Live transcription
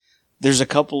there's a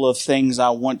couple of things I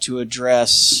want to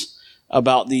address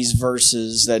about these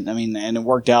verses and it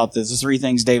worked out that the three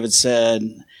things David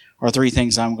said are three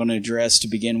things I'm going to address to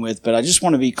begin with. But I just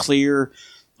want to be clear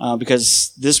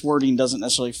because this wording doesn't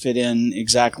necessarily fit in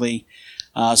exactly.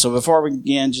 So before we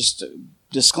begin, just a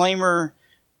disclaimer,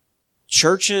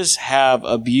 churches have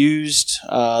abused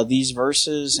these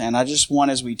verses, and I just want,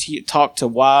 as we talk to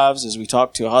wives, as we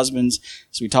talk to husbands,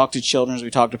 as we talk to children, as we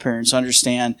talk to parents,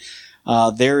 understand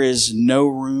there is no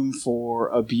room for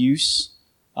abuse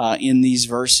in these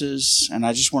verses, and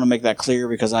I just want to make that clear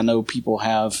because I know people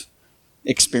have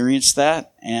experienced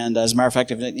that, and as a matter of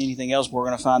fact, if anything else, we're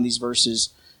going to find these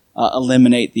verses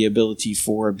eliminate the ability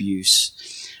for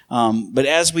abuse. But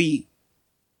as we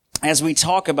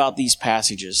talk about these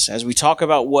passages, as we talk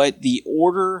about what the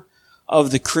order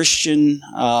of the Christian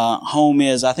home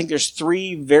is, I think there's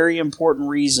three very important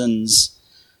reasons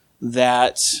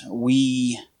that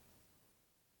we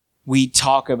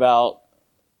talk about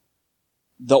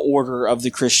the order of the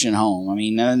Christian home.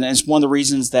 And it's one of the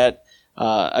reasons that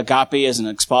Agape is an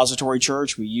expository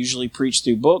church. We usually preach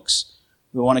through books.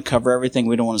 We want to cover everything.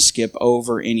 We don't want to skip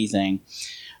over anything.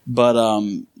 But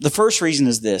the first reason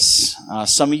is this.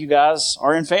 Some of you guys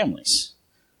are in families.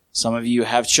 Some of you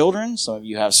have children. Some of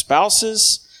you have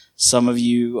spouses. Some of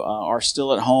you are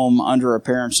still at home under a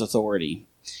parent's authority.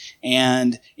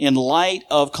 And in light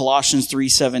of Colossians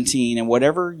 3:17, and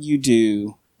whatever you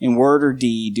do, in word or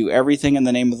deed, do everything in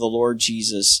the name of the Lord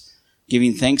Jesus,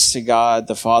 giving thanks to God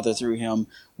the Father through him.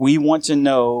 We want to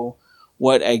know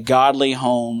what a godly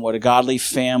home, what a godly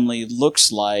family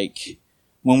looks like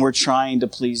when we're trying to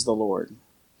please the Lord.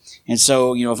 And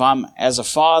so, if I'm as a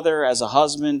father, as a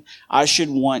husband, I should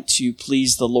want to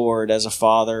please the Lord as a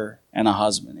father and a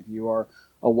husband. If you are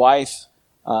a wife,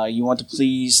 you want to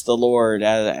please the Lord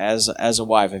as a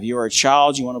wife. If you are a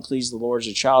child, you want to please the Lord as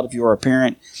a child. If you are a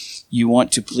parent, you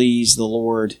want to please the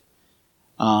Lord.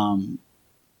 The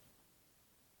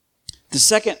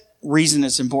second reason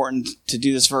it's important to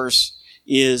do this verse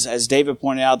is, as David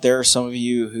pointed out, there are some of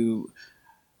you who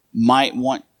might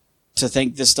want to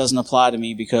think this doesn't apply to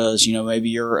me because, maybe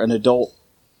you're an adult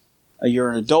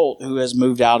who has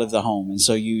moved out of the home, and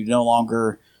so you no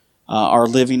longer are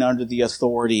living under the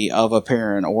authority of a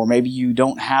parent, or maybe you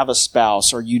don't have a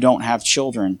spouse or you don't have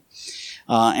children.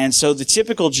 And so the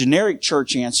typical generic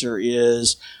church answer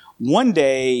is, one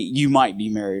day you might be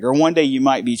married, or one day you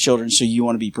might be children, so you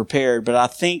want to be prepared. But I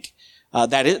think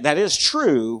that is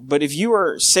true. But if you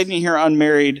are sitting here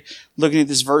unmarried, looking at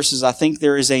these verses, I think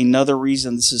there is another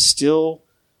reason this is still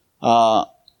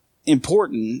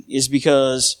important, is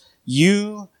because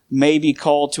you may be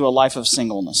called to a life of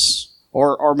singleness,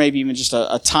 or maybe even just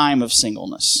a time of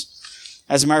singleness.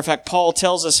 As a matter of fact, Paul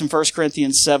tells us in 1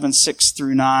 Corinthians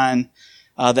 7:6-9,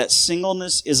 that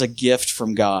singleness is a gift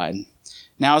from God.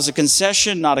 Now, as a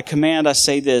concession, not a command, I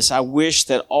say this: I wish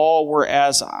that all were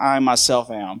as I myself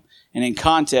am. And in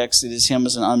context, it is him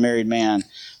as an unmarried man.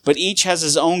 But each has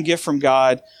his own gift from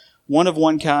God, one of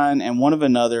one kind and one of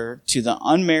another. To the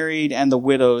unmarried and the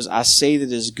widows, I say that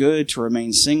it is good to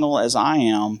remain single as I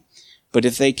am. But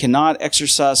if they cannot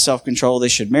exercise self-control, they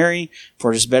should marry,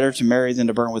 for it is better to marry than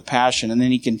to burn with passion. And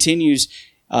then he continues,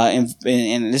 and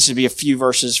this would be a few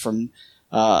verses from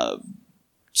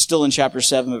still in chapter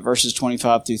 7, but verses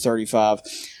 25-35.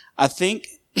 I think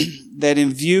that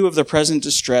in view of the present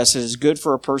distress, it is good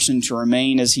for a person to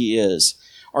remain as he is.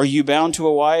 Are you bound to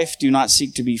a wife? Do not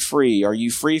seek to be free. Are you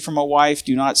free from a wife?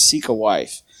 Do not seek a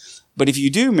wife. But if you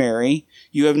do marry,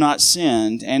 you have not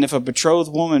sinned. And if a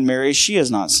betrothed woman marries, she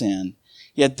has not sinned.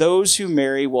 Yet those who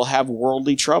marry will have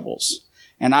worldly troubles.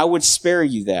 And I would spare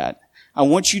you that. I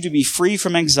want you to be free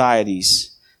from anxieties.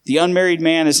 The unmarried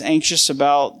man is anxious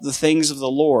about the things of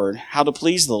the Lord, how to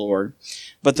please the Lord.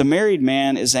 But the married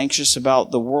man is anxious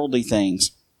about the worldly things,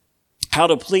 how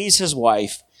to please his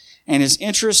wife, and his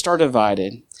interests are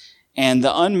divided. And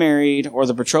the unmarried or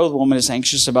the betrothed woman is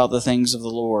anxious about the things of the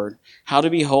Lord, how to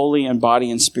be holy in body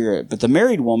and spirit. But the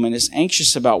married woman is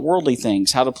anxious about worldly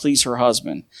things, how to please her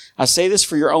husband. I say this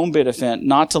for your own benefit,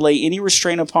 not to lay any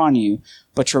restraint upon you,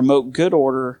 but to promote good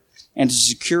order and to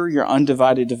secure your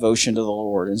undivided devotion to the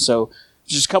Lord. And so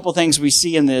just a couple of things we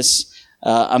see in this.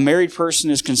 A married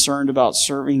person is concerned about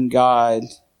serving God,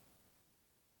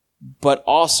 but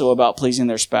also about pleasing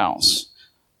their spouse.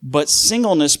 But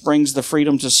singleness brings the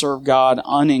freedom to serve God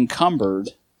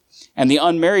unencumbered, and the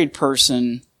unmarried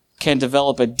person can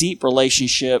develop a deep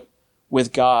relationship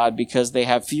with God because they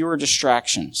have fewer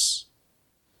distractions.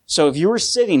 So if you are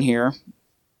sitting here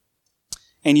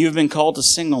and you've been called to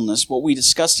singleness, what we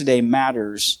discuss today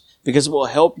matters because it will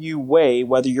help you weigh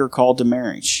whether you're called to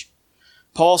marriage.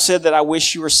 Paul said that I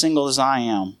wish you were single as I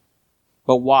am.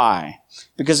 But why?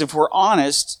 Because if we're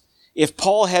honest, if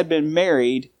Paul had been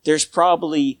married, there's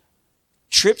probably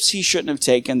trips he shouldn't have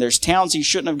taken, there's towns he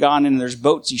shouldn't have gone in, and there's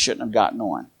boats he shouldn't have gotten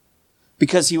on.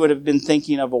 Because he would have been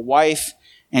thinking of a wife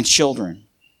and children.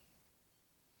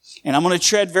 And I'm going to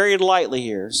tread very lightly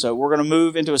here. So we're going to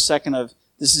move into a second of,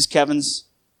 this is Kevin's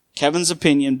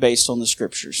opinion based on the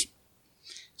scriptures.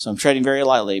 So I'm treading very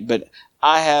lightly. But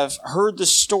I have heard the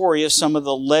story of some of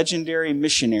the legendary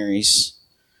missionaries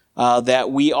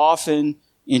that we often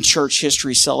in church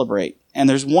history celebrate. And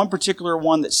there's one particular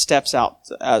one that sticks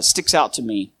out to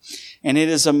me. And it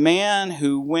is a man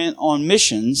who went on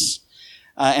missions.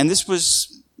 And this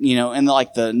was, in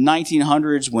the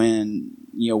 1900s when,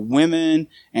 women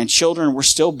and children were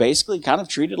still basically kind of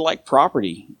treated like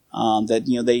property.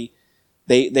 They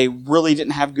really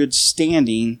didn't have good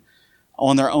standing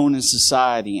on their own in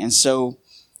society. And so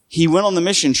he went on the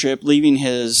mission trip, leaving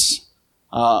his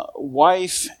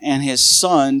wife and his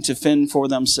son to fend for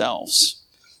themselves.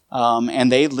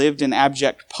 And they lived in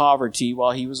abject poverty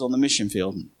while he was on the mission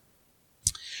field.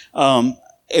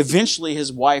 Eventually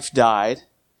his wife died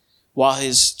while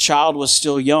his child was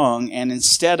still young, and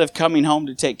instead of coming home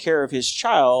to take care of his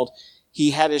child,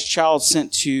 he had his child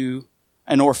sent to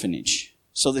an orphanage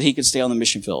so that he could stay on the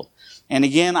mission field. And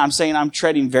again, I'm saying I'm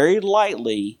treading very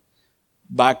lightly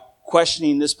by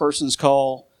questioning this person's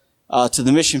call to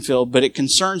the mission field, but it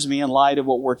concerns me in light of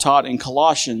what we're taught in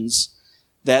Colossians,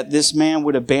 that this man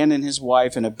would abandon his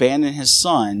wife and abandon his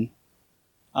son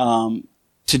to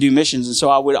do missions. And so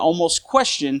I would almost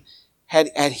question, had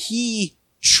he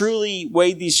truly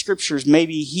weighed these scriptures,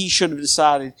 maybe he should have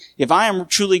decided, if I am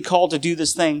truly called to do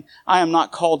this thing, I am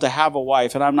not called to have a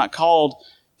wife, and I'm not called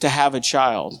to have a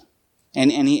child.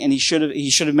 And he should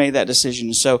have made that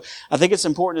decision. So I think it's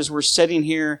important as we're sitting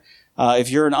here, if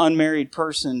you're an unmarried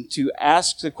person, to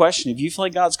ask the question, if you feel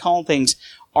like God's calling things,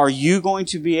 are you going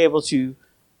to be able to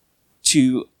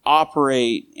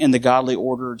operate in the godly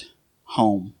ordered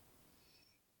home?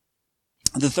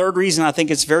 The third reason I think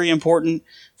it's very important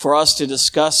for us to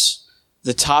discuss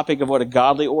the topic of what a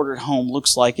godly ordered home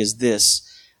looks like is this.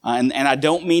 And I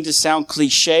don't mean to sound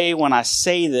cliche when I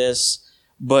say this,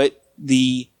 but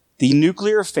the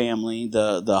nuclear family,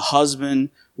 the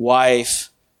husband, wife,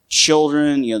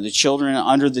 children, the children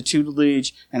under the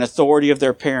tutelage and authority of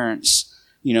their parents,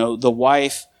 the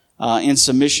wife in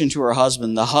submission to her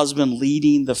husband, the husband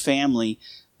leading the family,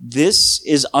 this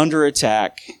is under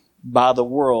attack by the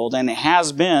world, and it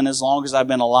has been as long as I've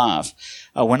been alive.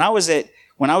 When I was at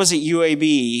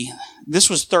UAB, this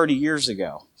was 30 years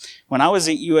ago. When I was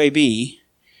at UAB,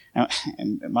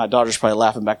 and my daughter's probably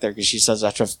laughing back there because she says I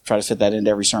try to fit that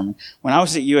into every sermon. When I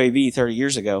was at UAB 30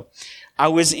 years ago, I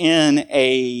was in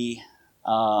a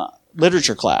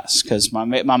literature class because my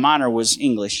minor was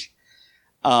English,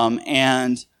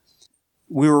 and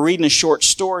we were reading a short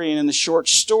story, and in the short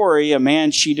story, a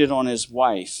man cheated on his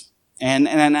wife. And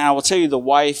I will tell you, the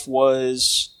wife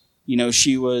was,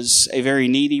 she was a very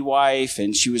needy wife,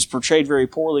 and she was portrayed very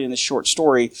poorly in the short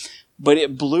story. But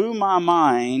it blew my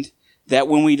mind that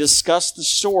when we discussed the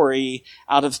story,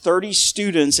 out of 30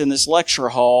 students in this lecture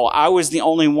hall, I was the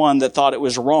only one that thought it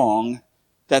was wrong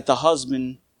that the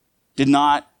husband did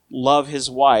not love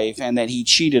his wife and that he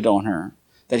cheated on her,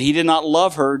 that he did not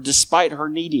love her despite her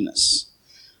neediness.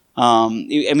 And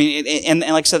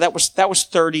like I said, that was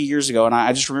 30 years ago, and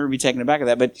I just remember being taken aback at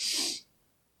that.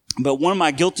 But one of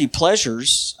my guilty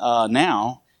pleasures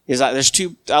now is I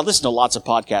listen to lots of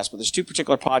podcasts, but there's two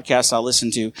particular podcasts I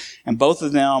listen to, and both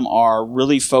of them are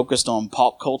really focused on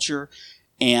pop culture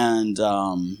and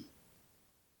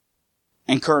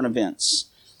current events.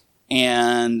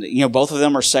 And both of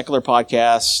them are secular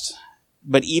podcasts,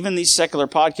 but even these secular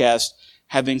podcasts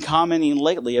have been commenting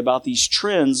lately about these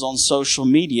trends on social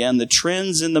media and the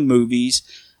trends in the movies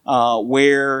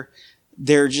where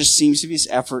there just seems to be this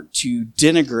effort to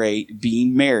denigrate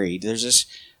being married. There's this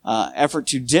effort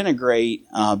to denigrate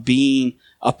being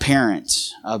a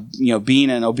parent, being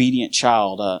an obedient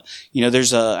child.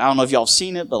 There's I don't know if y'all have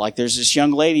seen it, but there's this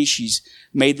young lady, she's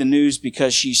made the news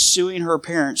because she's suing her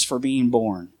parents for being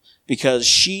born, because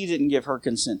she didn't give her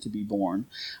consent to be born.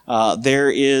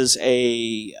 There is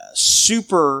a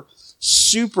super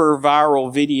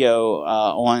viral video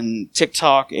on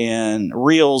TikTok and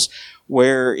Reels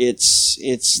where it's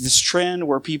this trend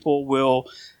where people will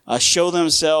show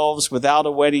themselves without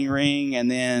a wedding ring, and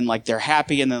then they're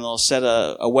happy, and then they'll set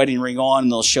a wedding ring on,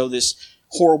 and they'll show this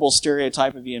horrible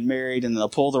stereotype of being married, and they'll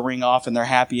pull the ring off, and they're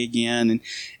happy again,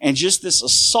 and just this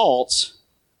assault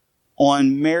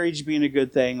on marriage being a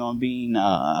good thing, on being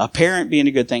a parent being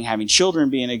a good thing, having children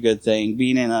being a good thing,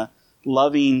 being in a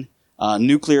loving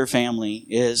nuclear family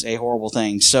is a horrible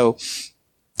thing. So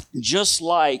just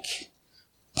like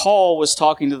Paul was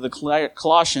talking to the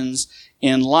Colossians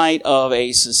in light of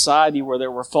a society where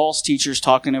there were false teachers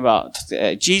talking about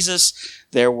Jesus.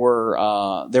 There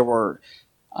were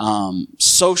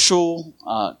social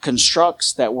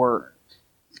constructs that were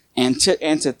I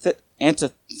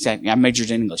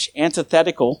majored in English,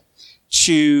 antithetical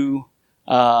to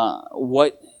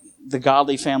what the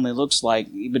godly family looks like,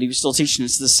 but he was still teaching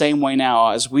it's the same way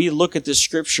now. As we look at this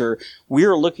scripture, we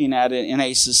are looking at it in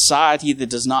a society that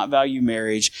does not value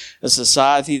marriage, a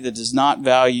society that does not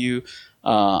value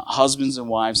husbands and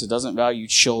wives, that doesn't value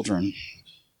children.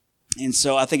 And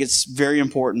so I think it's very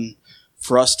important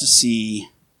for us to see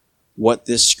what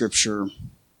this scripture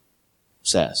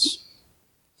says.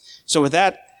 So with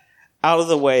that out of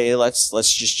the way, let's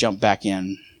just jump back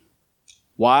in.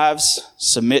 Wives,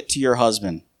 submit to your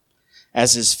husband,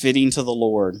 as is fitting to the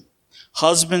Lord.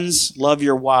 Husbands, love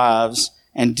your wives,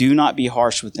 and do not be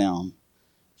harsh with them.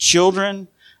 Children,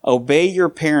 obey your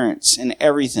parents in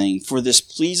everything, for this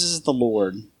pleases the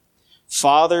Lord.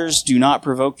 Fathers, do not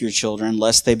provoke your children,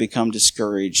 lest they become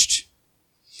discouraged.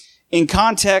 In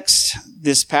context,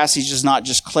 this passage does not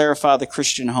just clarify the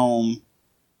Christian home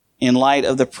in light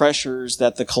of the pressures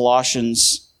that the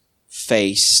Colossians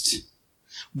faced,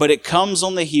 but it comes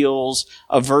on the heels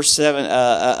of verse 7,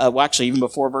 actually even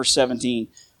before verse 17,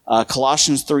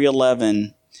 Colossians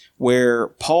 3:11, where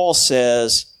Paul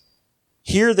says,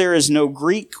 "Here there is no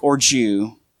Greek or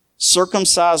Jew,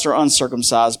 circumcised or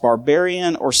uncircumcised,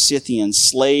 barbarian or Scythian,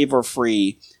 slave or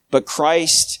free, but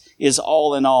Christ is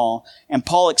all in all." And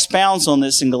Paul expounds on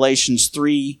this in Galatians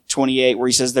 3:28, where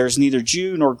he says, "There is neither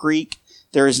Jew nor Greek,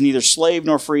 there is neither slave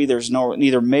nor free, there is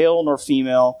neither male nor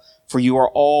female, for you are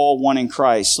all one in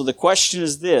Christ." So the question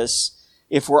is this: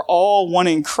 if we're all one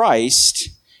in Christ,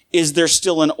 is there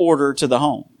still an order to the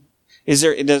home?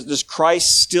 Does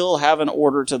Christ still have an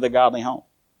order to the godly home?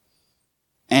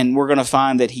 And we're going to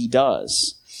find that he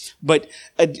does. But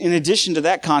in addition to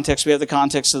that context, we have the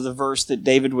context of the verse that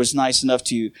David was nice enough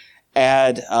to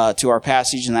add to our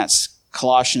passage, and that's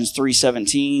Colossians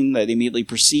 3:17, that immediately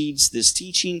precedes this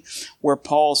teaching, where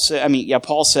Paul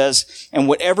says, "And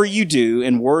whatever you do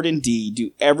in word and deed,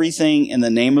 do everything in the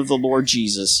name of the Lord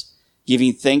Jesus,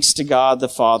 giving thanks to God the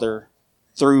Father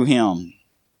through him."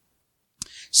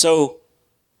 So,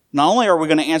 not only are we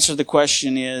going to answer the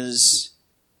question is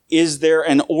there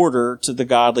an order to the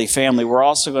godly family? We're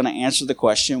also going to answer the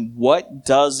question, what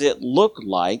does it look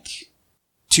like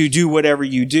to do whatever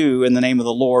you do in the name of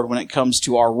the Lord when it comes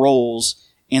to our roles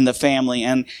in the family?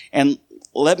 And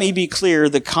let me be clear,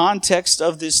 the context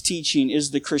of this teaching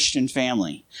is the Christian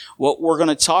family. What we're going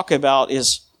to talk about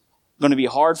is going to be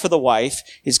hard for the wife,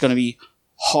 it's going to be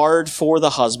hard for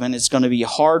the husband, it's going to be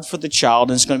hard for the child,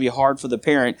 and it's going to be hard for the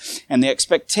parent. And the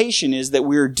expectation is that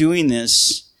we're doing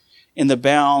this in the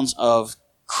bounds of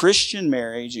Christian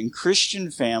marriage and Christian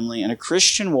family and a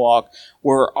Christian walk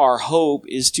where our hope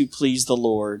is to please the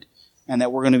Lord, and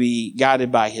that we're going to be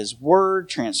guided by his word,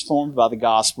 transformed by the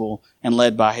gospel, and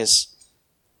led by his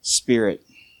Spirit.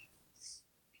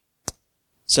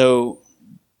 So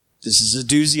this is a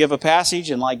doozy of a passage,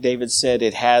 and like David said,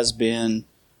 it has been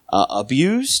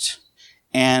abused,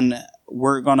 and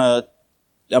I'm going to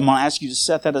ask you to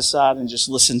set that aside and just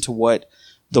listen to what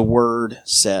the word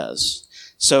says.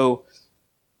 So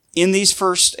in these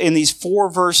 4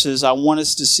 verses, I want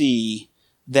us to see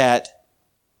that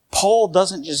Paul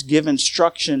doesn't just give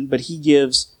instruction, but he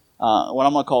gives what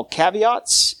I'm going to call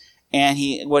caveats, and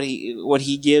what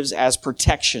he gives as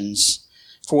protections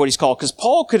for what he's called. Because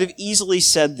Paul could have easily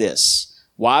said this: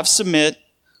 wives submit,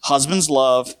 husbands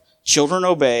love, children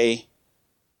obey,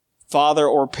 father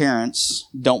or parents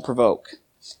don't provoke.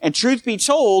 And truth be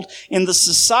told, in the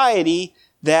society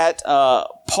that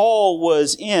Paul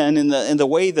was in the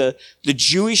way the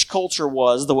Jewish culture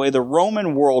was, the way the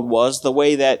Roman world was, the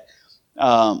way that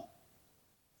the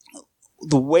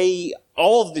way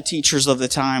all of the teachers of the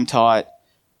time taught,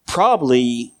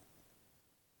 probably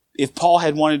if Paul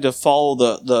had wanted to follow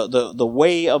the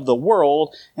way of the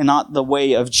world and not the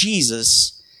way of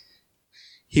Jesus,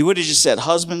 he would have just said,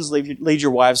 "Husbands, lead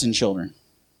your wives and children."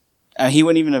 He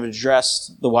wouldn't even have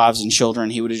addressed the wives and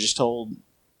children. He would have just told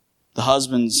the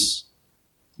husbands,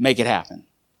 make it happen.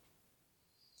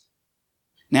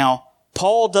 Now,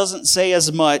 Paul doesn't say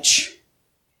as much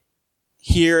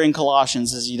here in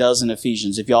Colossians as he does in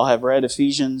Ephesians. If y'all have read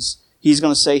Ephesians, he's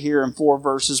going to say here in 4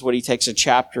 verses what he takes a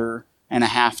chapter and a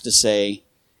half to say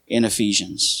in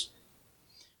Ephesians.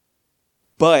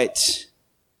 But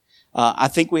I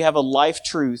think we have a life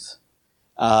truth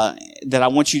that I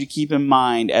want you to keep in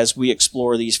mind as we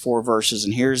explore these 4 verses.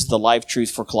 And here's the life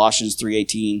truth for Colossians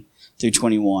 3:18 through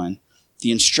 21.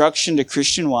 the instruction to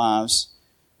Christian wives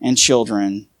and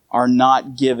children are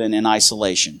not given in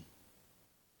isolation.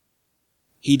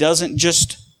 He doesn't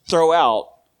just throw out,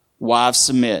 wives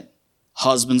submit,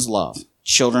 husbands love,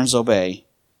 children obey,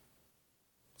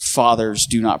 fathers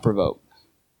do not provoke.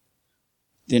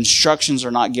 The instructions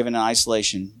are not given in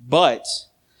isolation, but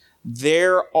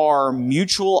there are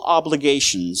mutual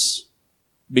obligations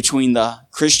between the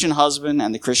Christian husband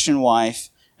and the Christian wife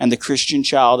and the Christian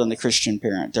child and the Christian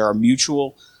parent. There are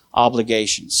mutual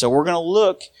obligations. So we're going to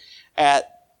look at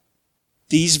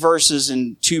these verses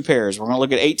in two pairs. We're going to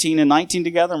look at 18 and 19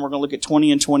 together, and we're going to look at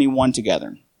 20 and 21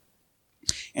 together.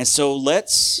 And so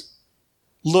let's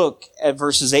look at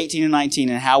verses 18 and 19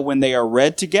 and how when they are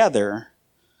read together,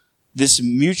 this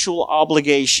mutual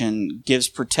obligation gives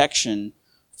protection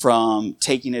from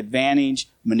taking advantage,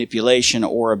 manipulation,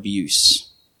 or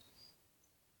abuse.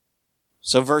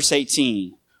 So verse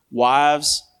 18,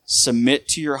 wives, submit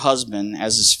to your husband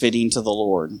as is fitting to the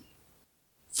Lord.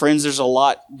 Friends, there's a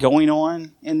lot going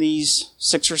on in these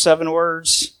 6 or 7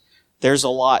 words. There's a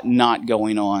lot not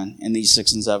going on in these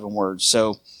 6 and 7 words.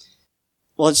 So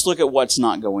let's look at what's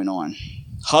not going on.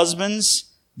 Husbands,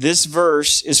 this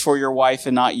verse is for your wife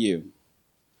and not you.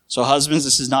 So husbands,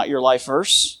 this is not your life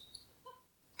verse.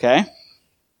 Okay?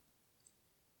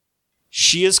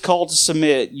 She is called to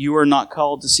submit. You are not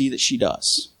called to see that she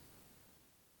does.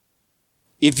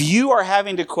 If you are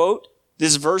having to quote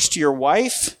this verse to your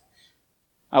wife,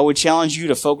 I would challenge you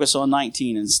to focus on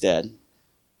 19 instead.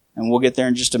 And we'll get there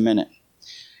in just a minute.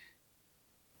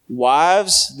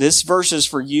 Wives, this verse is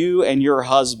for you and your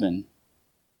husband.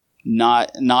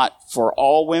 Not for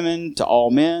all women, to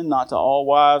all men, not to all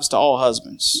wives, to all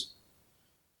husbands.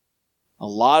 A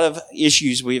lot of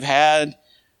issues we've had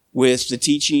with the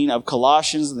teaching of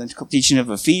Colossians and the teaching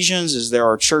of Ephesians is there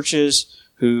are churches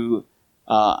who,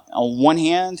 on one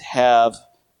hand, have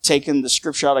taken the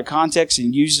scripture out of context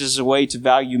and used it as a way to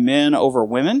value men over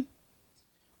women.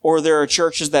 Or there are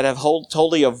churches that have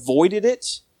totally avoided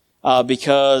it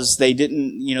because they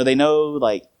didn't, they know,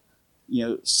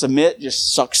 submit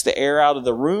just sucks the air out of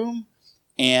the room.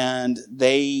 And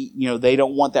they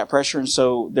don't want that pressure. And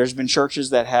so there's been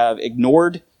churches that have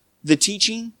ignored the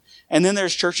teaching. And then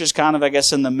there's churches kind of, I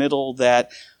guess, in the middle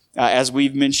that, as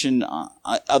we've mentioned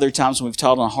other times when we've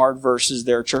taught on hard verses,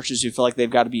 there are churches who feel like they've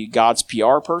got to be God's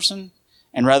PR person.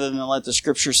 And rather than let the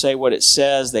scripture say what it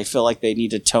says, they feel like they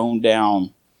need to tone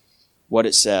down what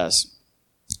it says.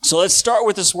 So let's start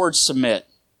with this word submit.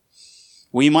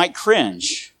 We might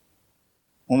cringe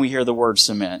when we hear the word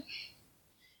submit.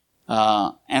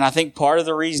 And I think part of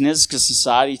the reason is because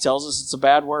society tells us it's a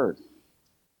bad word.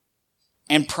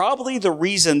 And probably the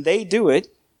reason they do it,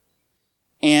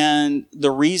 and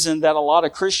the reason that a lot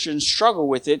of Christians struggle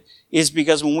with it, is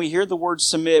because when we hear the word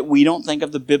submit, we don't think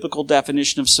of the biblical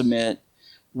definition of submit.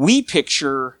 We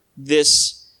picture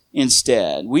this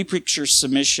instead. We picture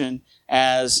submission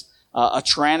as a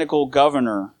tyrannical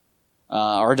governor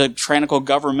or a tyrannical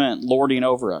government lording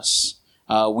over us.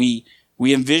 We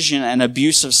envision an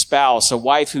abusive spouse, a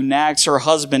wife who nags her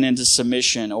husband into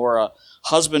submission, or a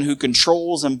husband who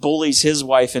controls and bullies his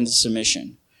wife into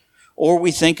submission. Or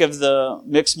we think of the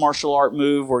mixed martial art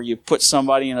move where you put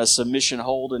somebody in a submission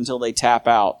hold until they tap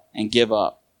out and give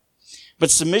up.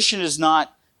 But submission is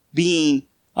not being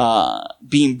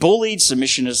bullied.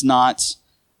 Submission is not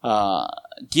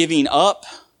giving up.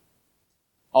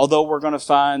 Although we're going to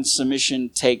find submission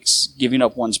takes giving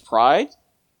up one's pride.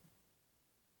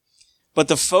 But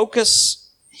the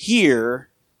focus here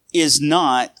is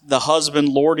not the husband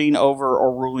lording over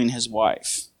or ruling his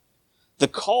wife. The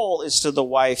call is to the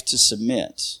wife to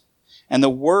submit. And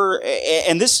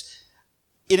this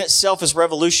in itself is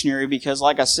revolutionary because,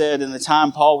 like I said, in the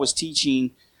time Paul was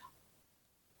teaching,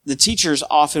 the teachers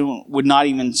often would not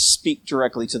even speak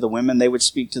directly to the women. They would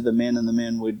speak to the men, and the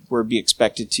men would be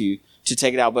expected to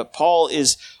take it out. But Paul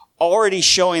is already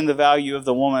showing the value of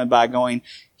the woman by going,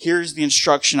 here's the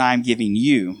instruction I'm giving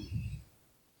you.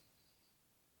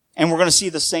 And we're going to see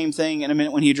the same thing in a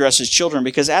minute when he addresses children,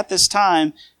 because at this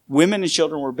time, women and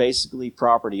children were basically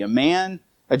property.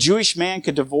 A Jewish man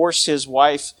could divorce his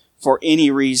wife for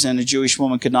any reason. A Jewish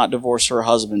woman could not divorce her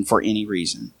husband for any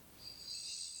reason.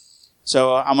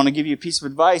 So I'm going to give you a piece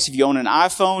of advice. If you own an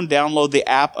iPhone, download the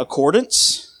app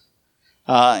Accordance.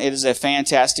 It is a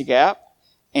fantastic app.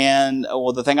 And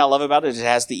the thing I love about it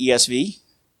has the ESV.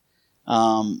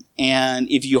 And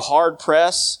if you hard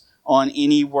press on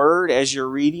any word as you're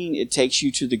reading, it takes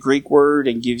you to the Greek word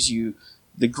and gives you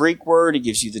the Greek word. It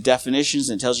gives you the definitions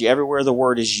and tells you everywhere the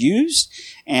word is used.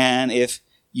 And if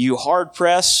you hard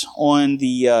press on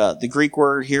the Greek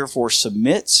word here for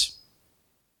submit,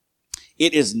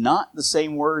 It is not the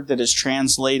same word that is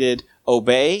translated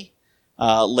obey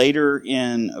later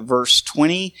in verse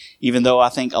 20, even though I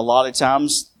think a lot of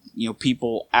times,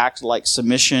 people act like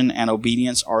submission and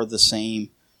obedience are the same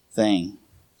thing.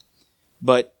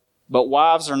 But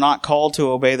wives are not called to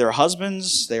obey their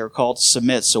husbands. They are called to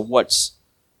submit. So what's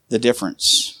the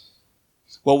difference?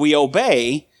 Well, we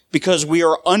obey because we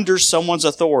are under someone's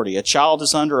authority. A child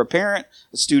is under a parent,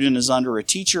 a student is under a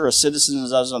teacher, a citizen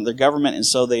is under the government, and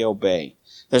so they obey.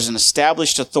 There's an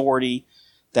established authority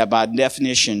that by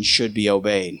definition should be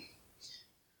obeyed.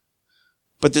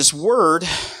 But this word,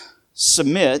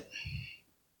 submit,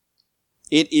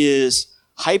 it is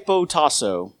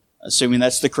hypotasso, assuming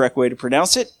that's the correct way to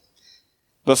pronounce it,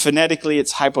 but phonetically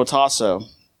it's hypotasso.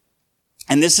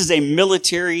 And this is a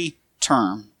military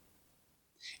term.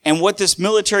 And what this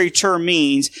military term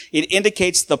means, it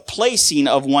indicates the placing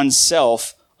of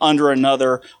oneself under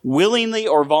another willingly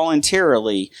or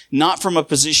voluntarily, not from a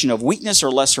position of weakness or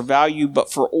lesser value,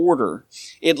 but for order.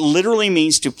 It literally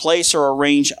means to place or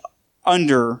arrange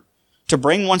under, to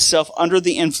bring oneself under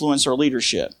the influence or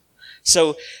leadership.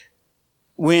 So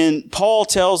when Paul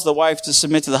tells the wife to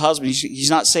submit to the husband,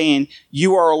 he's not saying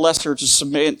you are a lesser to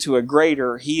submit to a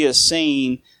greater. He is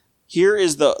saying, here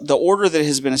is the order that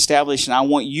has been established, and I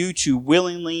want you to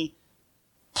willingly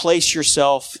place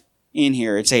yourself in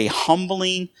here. It's a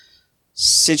humbling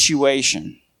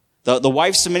situation. The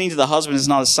wife submitting to the husband is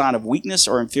not a sign of weakness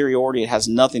or inferiority. It has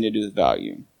nothing to do with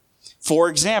value. For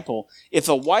example, if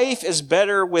a wife is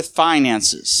better with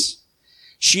finances,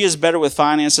 she is better with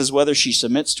finances whether she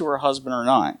submits to her husband or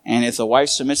not. And if the wife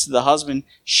submits to the husband,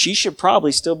 she should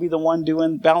probably still be the one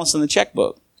balancing the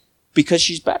checkbook because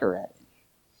she's better at it.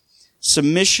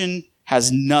 Submission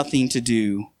has nothing to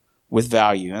do with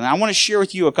value. And I want to share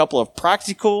with you a couple of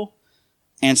practical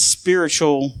and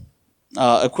spiritual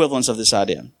equivalents of this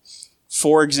idea.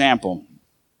 For example,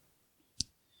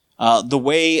 the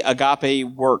way agape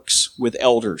works with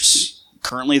elders.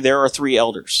 Currently, there are 3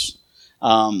 elders.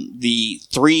 The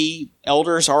 3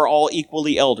 elders are all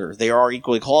equally elder. They are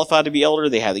equally qualified to be elder.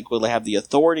 They equally have the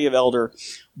authority of elder.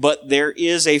 But there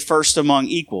is a first among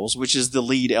equals, which is the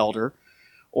lead elder,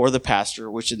 or the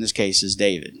pastor, which in this case is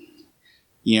David.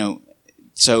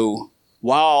 So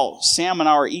while Sam and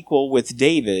I are equal with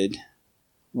David,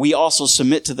 we also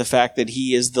submit to the fact that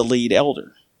he is the lead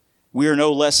elder. We are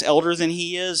no less elder than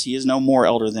he is. He is no more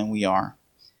elder than we are.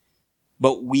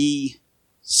 But we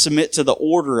submit to the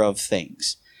order of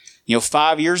things.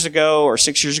 5 years ago or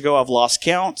 6 years ago, I've lost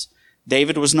count.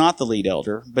 David was not the lead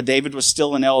elder, but David was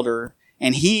still an elder,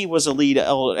 and he was a lead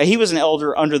elder. He was an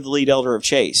elder under the lead elder of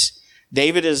Chase.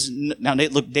 David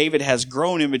has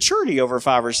grown in maturity over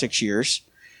 5 or 6 years,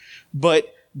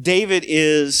 but David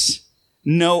is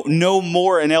no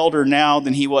more an elder now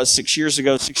than he was 6 years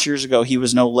ago. 6 years ago, he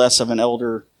was no less of an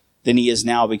elder than he is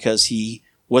now because he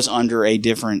was under a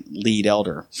different lead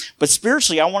elder. But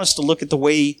spiritually, I want us to look at the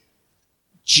way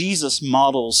Jesus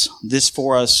models this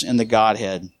for us in the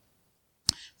Godhead.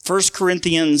 1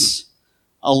 Corinthians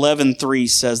 11:3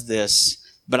 says this,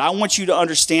 "But I want you to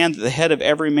understand that the head of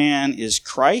every man is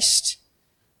Christ,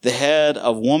 the head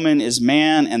of woman is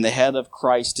man, and the head of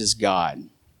Christ is God."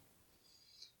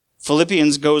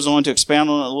 Philippians goes on to expound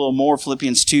on it a little more.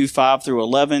 Philippians 2:5 through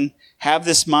 11. "Have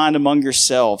this mind among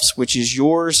yourselves, which is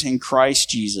yours in Christ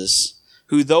Jesus,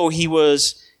 who though he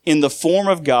was in the form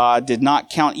of God, did not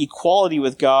count equality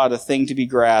with God a thing to be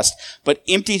grasped, but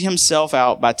emptied himself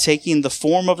out by taking the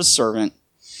form of a servant,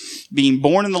 being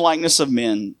born in the likeness of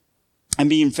men, and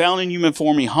being found in human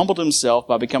form, he humbled himself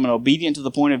by becoming obedient to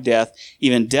the point of death,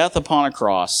 even death upon a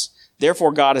cross.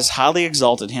 Therefore God has highly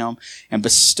exalted him and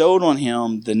bestowed on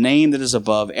him the name that is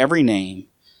above every name,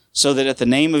 so that at the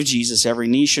name of Jesus every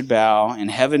knee should bow in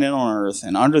heaven and on earth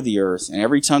and under the earth, and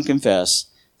every tongue confess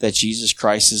that Jesus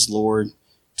Christ is Lord,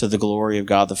 to the glory of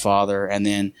God the Father." And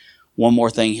then one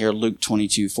more thing here, Luke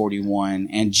 22:41.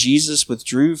 "And Jesus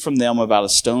withdrew from them about a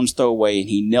stone's throw away, and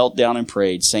he knelt down and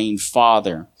prayed, saying,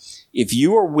 Father, if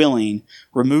you are willing,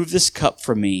 remove this cup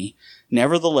from me.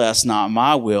 Nevertheless, not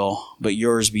my will, but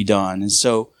yours be done." And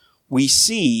so we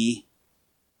see,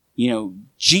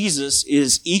 Jesus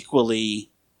is equally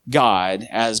God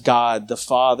as God the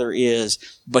Father is,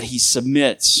 but he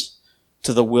submits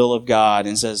to the will of God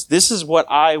and says, this is what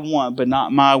I want, but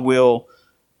not my will,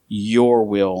 your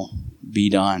will be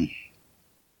done.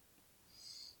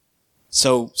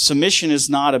 So submission is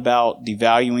not about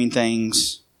devaluing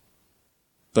things,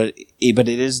 but it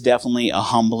is definitely a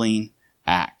humbling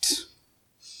act.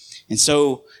 And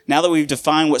so now that we've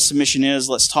defined what submission is,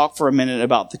 let's talk for a minute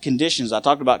about the conditions. I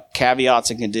talked about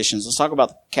caveats and conditions. Let's talk about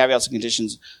the caveats and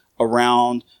conditions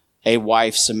around a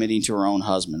wife submitting to her own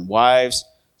husband. Wives,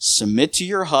 submit to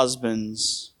your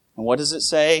husbands. And what does it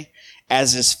say?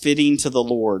 As is fitting to the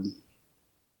Lord.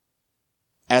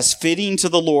 As fitting to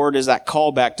the Lord is that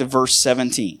callback to verse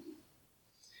 17.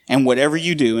 And whatever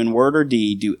you do in word or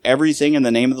deed, do everything in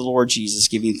the name of the Lord Jesus,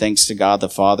 giving thanks to God the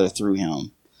Father through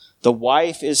him. The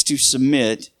wife is to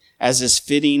submit as is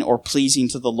fitting or pleasing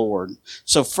to the Lord.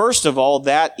 So first of all,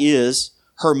 that is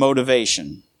her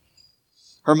motivation.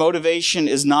 Her motivation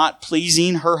is not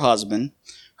pleasing her husband.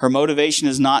 Her motivation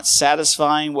is not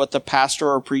satisfying what the pastor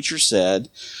or preacher said.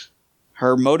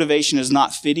 Her motivation is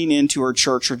not fitting into her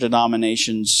church or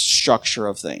denomination's structure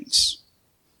of things.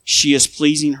 She is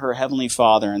pleasing her heavenly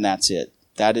Father, and that's it.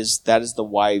 That is the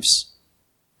wife's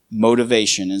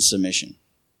motivation and submission.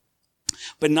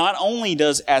 But not only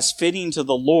does as fitting to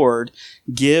the Lord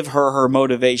give her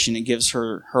motivation, it gives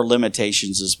her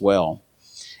limitations as well.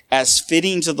 As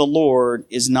fitting to the Lord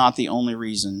is not the only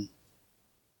reason,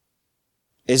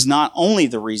 is not only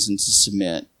the reason to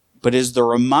submit, but is the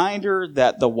reminder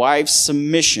that the wife's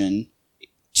submission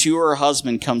to her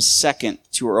husband comes second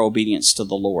to her obedience to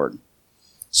the Lord.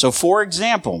 So, for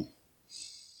example,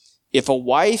 if a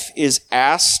wife is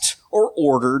asked or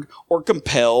ordered or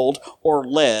compelled or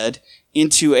led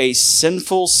into a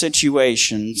sinful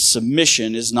situation,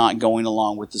 submission is not going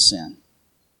along with the sin.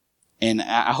 And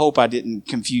I hope I didn't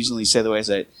confusingly say the way I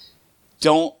said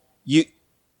it.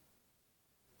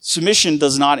 Submission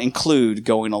does not include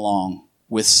going along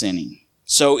with sinning.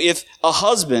 So if a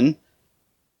husband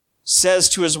says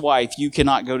to his wife, you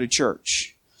cannot go to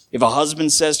church. If a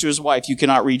husband says to his wife, you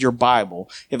cannot read your Bible.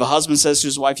 If a husband says to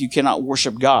his wife, you cannot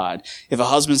worship God. If a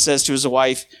husband says to his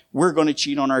wife, we're going to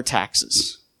cheat on our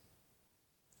taxes.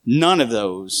 None of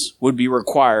those would be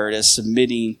required as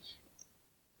submitting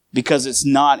because it's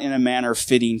not in a manner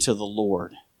fitting to the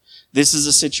Lord. This is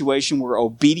a situation where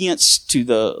obedience to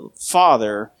the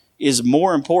father is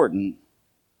more important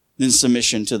than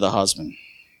submission to the husband.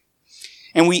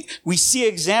 And we see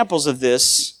examples of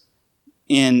this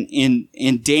in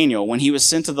Daniel when he was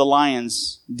sent to the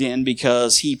lion's den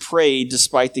because he prayed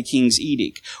despite the king's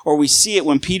edict. Or we see it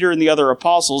when Peter and the other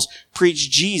apostles preach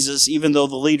Jesus even though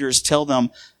the leaders tell them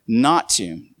not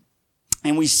to.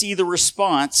 And we see the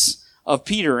response of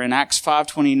Peter in Acts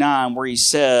 5:29 where he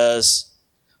says,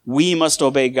 we must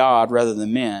obey God rather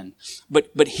than men.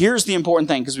 But here's the important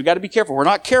thing, because we've got to be careful. We're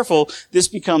not careful, this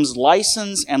becomes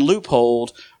license and loophole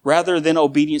rather than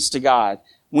obedience to God.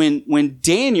 When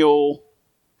Daniel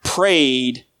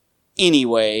prayed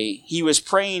anyway, he was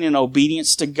praying in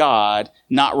obedience to God,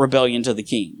 not rebellion to the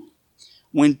king.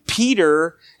 When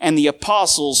Peter and the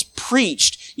apostles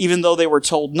preached, even though they were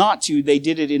told not to, they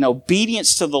did it in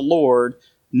obedience to the Lord,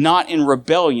 not in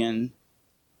rebellion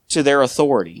to their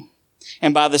authority.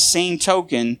 And by the same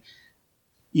token,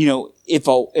 if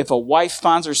a wife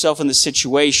finds herself in this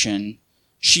situation,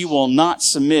 she will not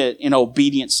submit in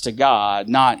obedience to God,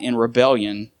 not in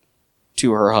rebellion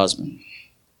to her husband.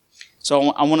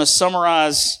 So I want to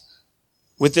summarize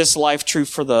with this life truth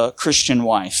for the Christian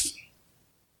wife.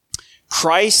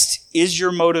 Christ is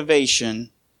your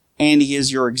motivation and he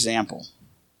is your example.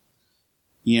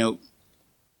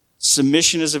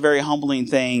 Submission is a very humbling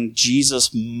thing. Jesus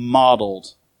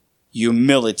modeled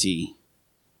humility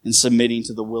and submitting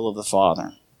to the will of the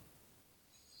Father.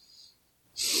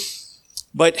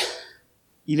 But,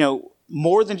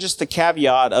 more than just the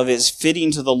caveat of his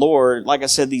fitting to the Lord, like I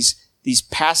said, these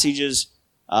passages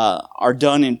are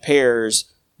done in pairs.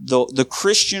 The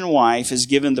Christian wife is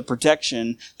given the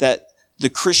protection that the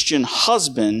Christian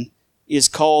husband is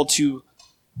called to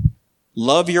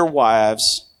love your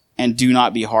wives and do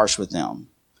not be harsh with them.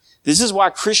 This is why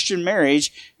Christian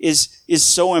marriage is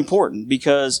so important,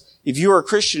 because if you are a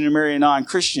Christian and marry a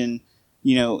non-Christian,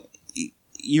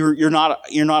 you're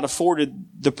not afforded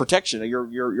the protection.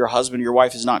 Your husband, your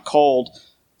wife is not called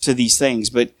to these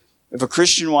things. But if a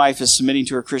Christian wife is submitting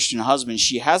to her Christian husband,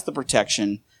 she has the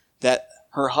protection that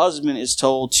her husband is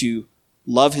told to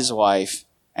love his wife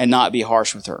and not be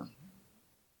harsh with her.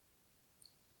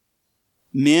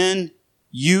 Men,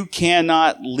 you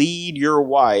cannot lead your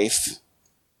wife.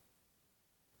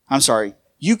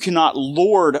 You cannot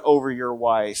lord over your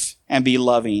wife and be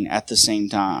loving at the same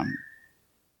time.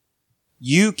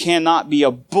 You cannot be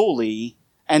a bully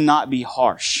and not be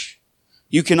harsh.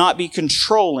 You cannot be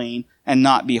controlling and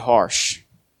not be harsh.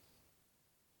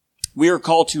 We are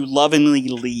called to lovingly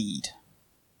lead.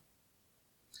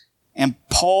 And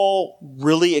Paul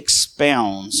really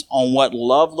expounds on what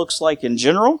love looks like in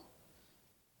general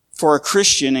for a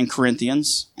Christian in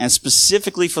Corinthians, and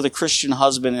specifically for the Christian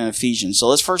husband in Ephesians. So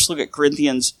let's first look at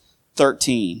Corinthians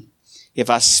 13. If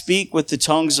I speak with the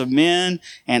tongues of men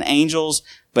and angels,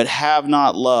 but have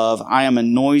not love, I am a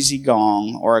noisy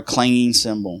gong or a clanging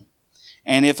cymbal.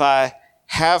 And if I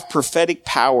have prophetic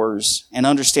powers and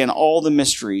understand all the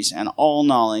mysteries and all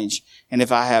knowledge, and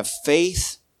if I have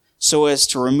faith so as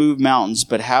to remove mountains,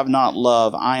 but have not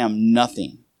love, I am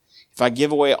nothing. If I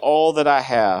give away all that I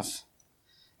have,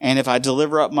 and if I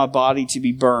deliver up my body to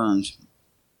be burned,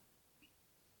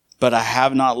 but I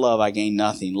have not love, I gain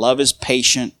nothing. Love is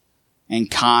patient and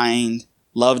kind.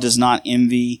 Love does not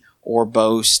envy or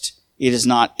boast. It is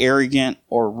not arrogant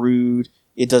or rude.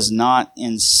 It does not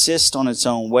insist on its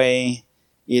own way.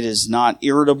 It is not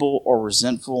irritable or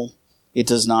resentful. It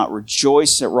does not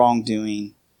rejoice at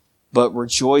wrongdoing, but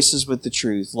rejoices with the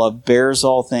truth. Love bears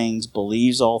all things,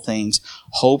 believes all things,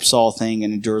 hopes all things,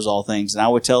 and endures all things. And I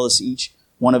would tell us, each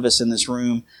one of us in this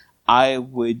room, I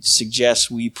would suggest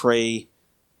we pray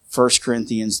 1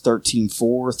 Corinthians 13,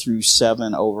 4 through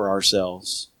 7 over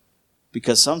ourselves.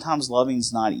 Because sometimes loving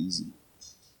is not easy.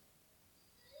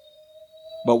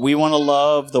 But we want to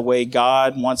love the way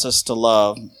God wants us to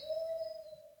love.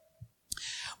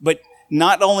 But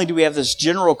not only do we have this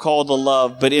general call to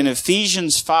love, but in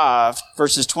Ephesians 5,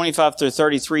 verses 25 through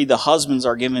 33, the husbands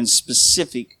are given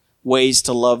specific ways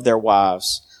to love their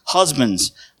wives.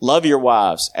 Husbands, love your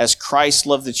wives as Christ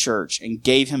loved the church and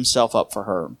gave himself up for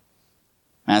her.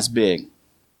 That's big.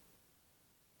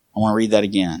 I want to read that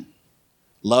again.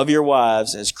 Love your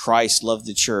wives as Christ loved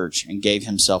the church and gave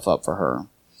himself up for her,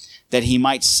 that he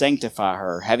might sanctify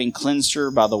her, having cleansed her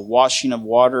by the washing of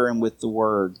water and with the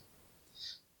word,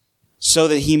 so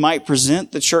that he might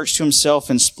present the church to himself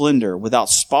in splendor, without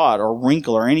spot or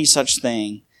wrinkle or any such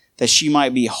thing, that she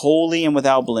might be holy and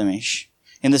without blemish.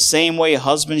 In the same way,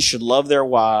 husbands should love their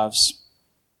wives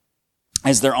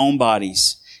as their own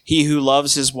bodies. He who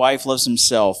loves his wife loves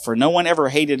himself, for no one ever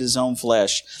hated his own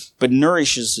flesh, but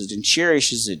nourishes it and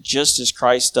cherishes it, just as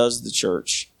Christ does the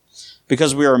church,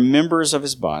 because we are members of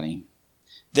his body.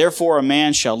 Therefore, a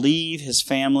man shall leave his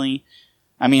father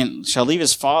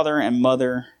and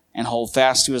mother, and hold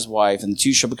fast to his wife, and the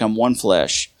two shall become one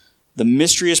flesh. The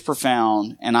mystery is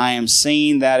profound, and I am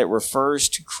saying that it refers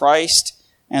to Christ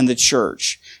and the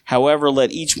church. However,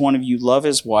 let each one of you love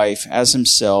his wife as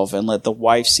himself, and let the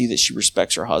wife see that she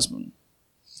respects her husband.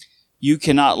 You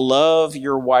cannot love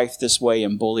your wife this way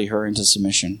and bully her into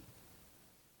submission.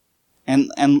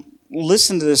 And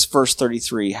listen to this, verse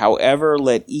 33. However,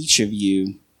 let each of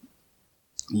you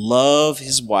love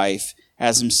his wife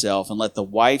as himself, and let the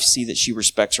wife see that she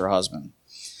respects her husband.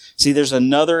 See, there's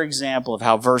another example of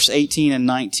how verse 18 and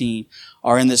 19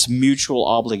 are in this mutual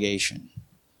obligation.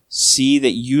 See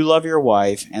that you love your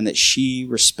wife and that she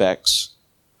respects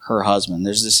her husband.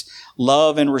 There's this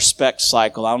love and respect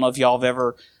cycle. I don't know if y'all have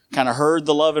ever kind of heard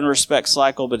the love and respect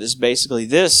cycle, but it's basically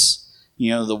this.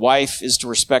 The wife is to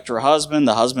respect her husband.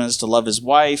 The husband is to love his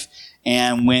wife.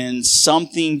 And when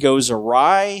something goes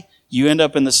awry, you end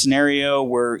up in the scenario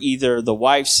where either the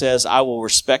wife says, I will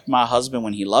respect my husband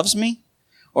when he loves me,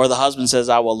 or the husband says,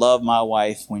 I will love my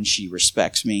wife when she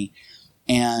respects me.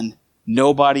 And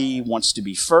nobody wants to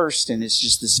be first, and it's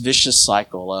just this vicious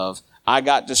cycle of, I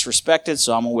got disrespected,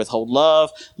 so I'm going to withhold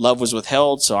love. Love was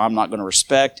withheld, so I'm not going to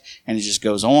respect. And it just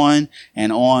goes on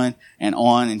and on and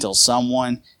on until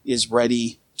someone is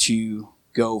ready to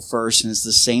go first. And it's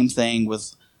the same thing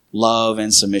with love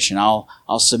and submission.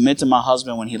 I'll submit to my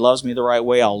husband when he loves me the right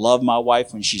way. I'll love my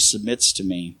wife when she submits to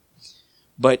me.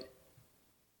 But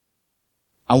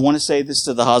I want to say this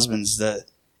to the husbands, that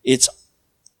it's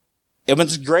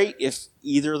great if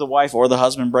either the wife or the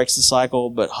husband breaks the cycle,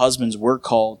 but husbands, we're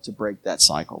called to break that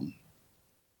cycle.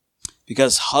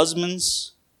 Because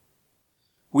husbands,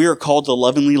 we are called to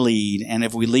lovingly lead, and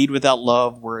if we lead without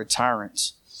love, we're a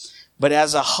tyrant. But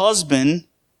as a husband,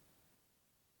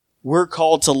 we're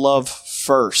called to love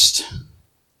first.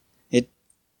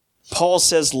 Paul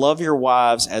says, love your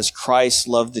wives as Christ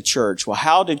loved the church. Well,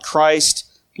 how did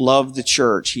Christ love the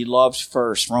church? He loved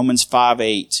first. Romans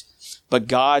 5:8. But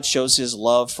God shows his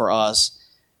love for us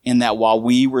in that while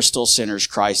we were still sinners,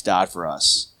 Christ died for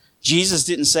us. Jesus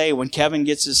didn't say, when Kevin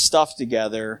gets his stuff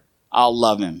together, I'll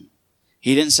love him.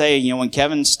 He didn't say, when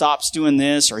Kevin stops doing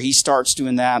this or he starts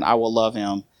doing that, I will love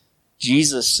him.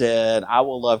 Jesus said, I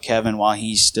will love Kevin while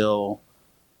he's still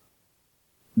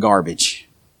garbage.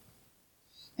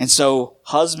 And so,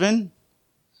 husband,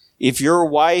 if your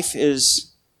wife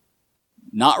is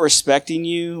not respecting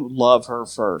you, love her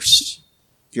first.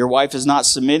 If your wife is not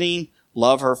submitting,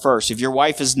 love her first. If your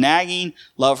wife is nagging,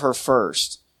 love her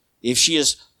first. If she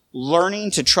is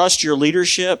learning to trust your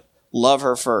leadership, love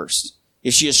her first.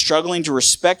 If she is struggling to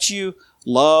respect you,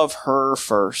 love her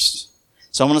first.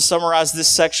 So I'm going to summarize this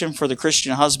section for the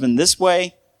Christian husband this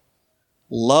way.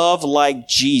 Love like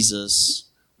Jesus,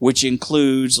 which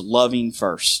includes loving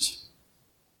first.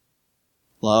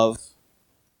 Love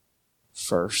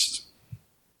first.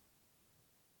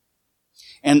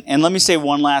 And let me say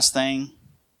one last thing.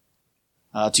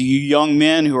 To you young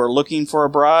men who are looking for a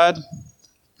bride,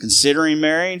 considering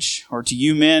marriage, or to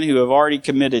you men who have already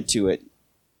committed to it.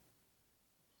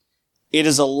 It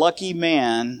is a lucky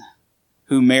man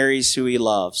who marries who he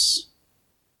loves.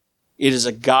 It is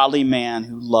a godly man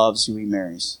who loves who he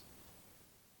marries.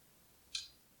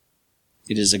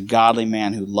 It is a godly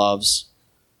man who loves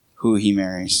who he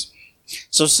marries.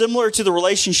 So similar to the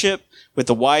relationship with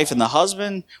the wife and the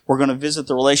husband, we're going to visit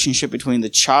the relationship between the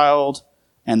child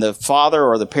and the father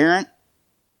or the parent.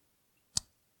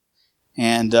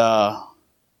 And so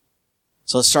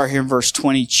let's start here in verse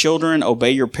 20. Children,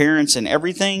 obey your parents in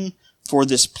everything, for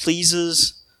this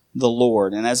pleases the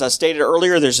Lord. And as I stated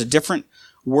earlier, there's a different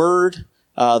word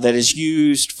that is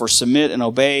used for submit and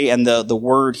obey, and the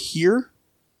word here.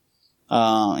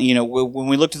 When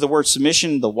we looked at the word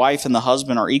submission, the wife and the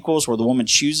husband are equals, where the woman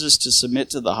chooses to submit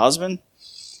to the husband.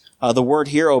 The word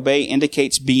here, obey,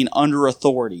 indicates being under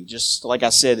authority. Just like I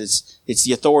said, it's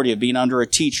the authority of being under a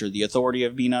teacher, the authority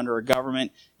of being under a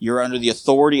government. You're under the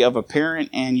authority of a parent,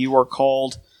 and you are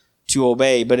called to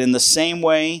obey. But in the same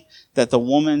way that the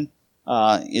woman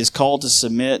is called to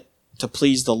submit to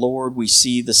please the Lord, we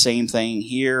see the same thing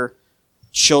here.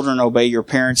 Children, obey your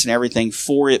parents in everything,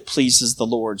 for it pleases the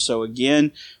Lord. So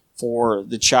again, for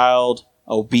the child,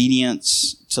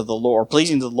 obedience to the Lord,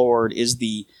 pleasing to the Lord, is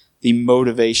the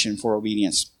motivation for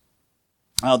obedience.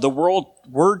 The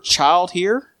word child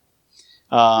here,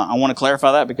 I want to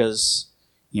clarify that because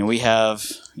we have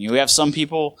some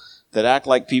people that act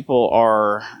like people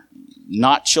are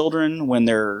not children when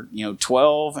they're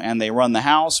 12 and they run the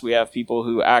house. We have people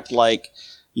who act like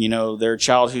their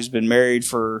child who's been married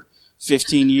for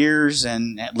 15 years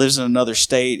and lives in another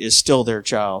state is still their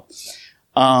child.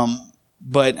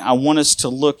 But I want us to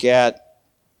look at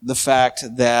the fact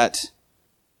that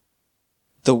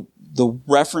the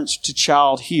reference to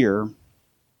child here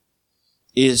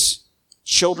is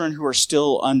children who are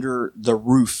still under the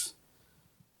roof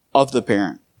of the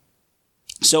parent.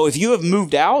 So if you have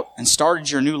moved out and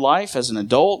started your new life as an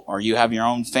adult, or you have your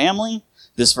own family,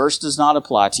 this verse does not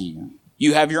apply to you.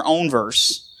 You have your own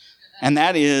verse. And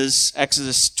that is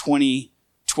Exodus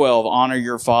 20:12. Honor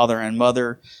your father and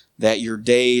mother, that your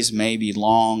days may be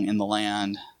long in the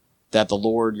land that the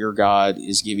Lord your God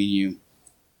is giving you.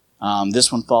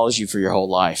 This one follows you for your whole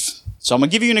life. So I'm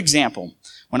going to give you an example.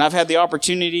 When I've had the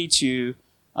opportunity to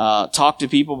talk to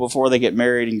people before they get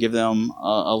married and give them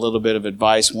a little bit of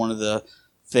advice, one of the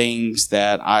things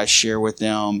that I share with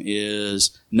them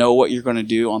is know what you're going to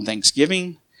do on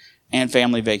Thanksgiving and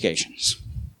family vacations.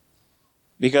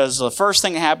 Because the first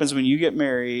thing that happens when you get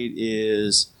married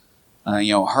is,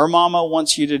 her mama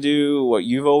wants you to do what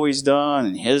you've always done,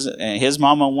 and his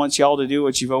mama wants y'all to do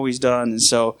what you've always done. And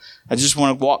so I just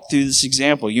want to walk through this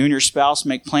example. You and your spouse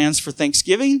make plans for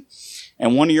Thanksgiving,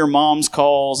 and one of your moms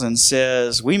calls and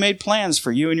says, we made plans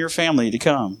for you and your family to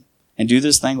come and do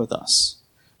this thing with us.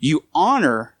 You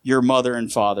honor your mother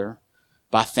and father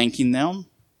by thanking them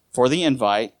for the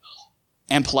invite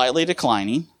and politely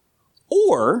declining,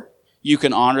 or you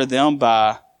can honor them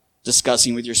by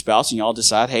discussing with your spouse and y'all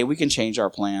decide, hey, we can change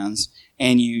our plans,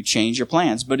 and you change your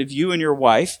plans. But if you and your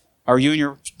wife, or you and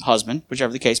your husband,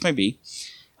 whichever the case may be,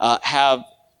 have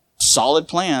solid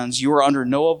plans, you are under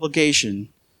no obligation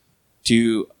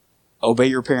to obey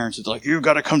your parents. It's like, you've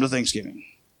got to come to Thanksgiving.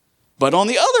 But on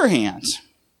the other hand,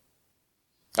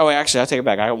 actually, I take it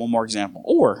back. I got one more example.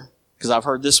 Or, because I've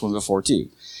heard this one before too.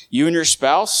 You and your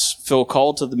spouse feel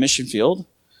called to the mission field,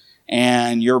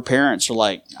 and your parents are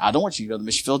like, I don't want you to go to the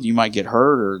mission field. You might get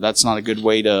hurt, or that's not a good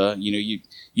way to,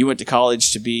 you went to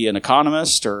college to be an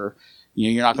economist, or,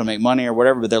 you're not going to make money or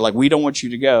whatever, but they're like, we don't want you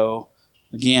to go.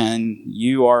 Again,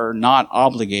 you are not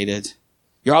obligated.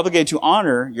 You're obligated to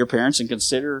honor your parents and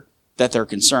consider that they're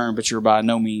concerned, but you're by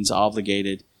no means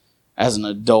obligated as an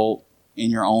adult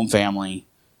in your own family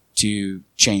to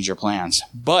change your plans.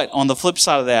 But on the flip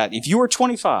side of that, if you were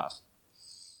 25,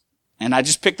 and I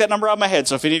just picked that number out of my head,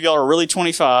 so if any of y'all are really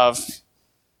 25,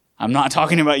 I'm not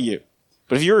talking about you.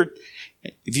 But if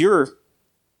you're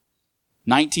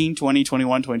 19, 20,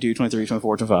 21, 22, 23,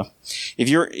 24, 25,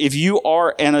 if you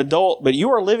are an adult, but you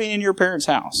are living in your parents'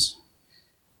 house,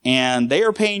 and they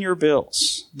are paying your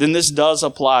bills, then this does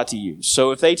apply to you. So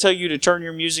if they tell you to turn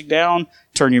your music down,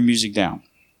 turn your music down.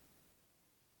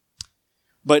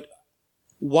 But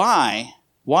why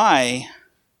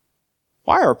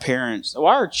why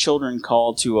are children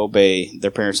called to obey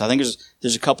their parents? I think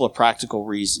there's a couple of practical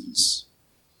reasons.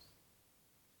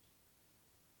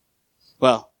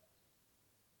 Well,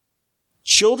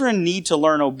 children need to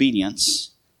learn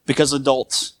obedience because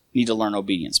adults need to learn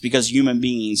obedience, because human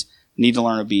beings need to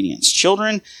learn obedience.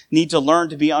 Children need to learn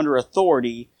to be under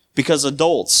authority because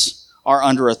adults are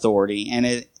under authority.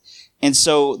 And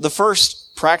so the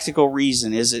first practical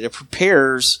reason is that it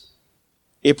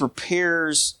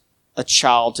prepares a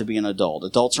child to be an adult.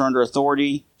 Adults are under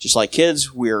authority, just like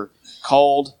kids. We're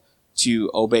called to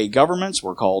obey governments.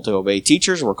 We're called to obey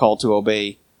teachers. We're called to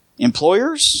obey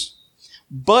employers.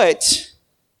 But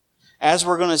as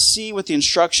we're going to see with the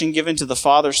instruction given to the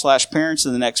father/parents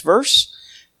in the next verse,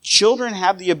 children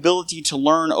have the ability to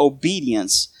learn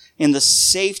obedience in the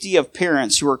safety of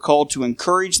parents who are called to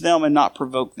encourage them and not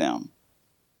provoke them.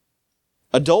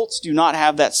 Adults do not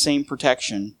have that same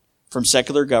protection from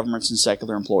secular governments and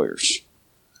secular employers.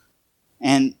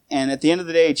 And at the end of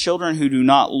the day, children who do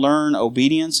not learn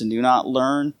obedience and do not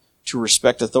learn to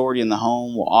respect authority in the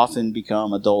home will often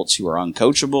become adults who are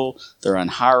uncoachable, they're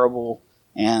unhireable,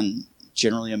 and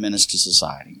generally a menace to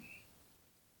society.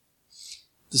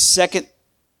 The second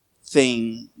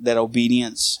thing that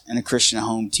obedience in a Christian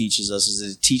home teaches us is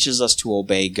that it teaches us to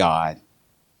obey God.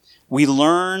 When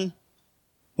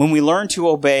we learn to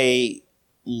obey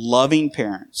loving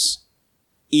parents,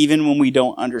 even when we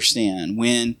don't understand,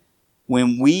 when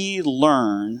we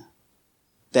learn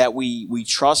that we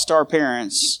trust our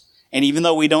parents, and even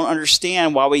though we don't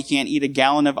understand why we can't eat a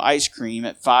gallon of ice cream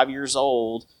at 5 years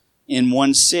old in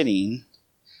one sitting,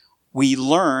 we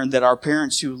learn that our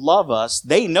parents who love us,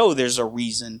 they know there's a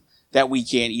reason that we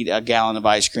can't eat a gallon of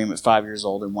ice cream at 5 years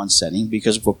old in one setting,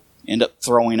 because we'll end up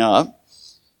throwing up.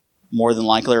 More than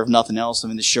likely, or if nothing else,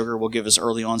 the sugar will give us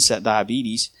early onset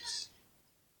diabetes.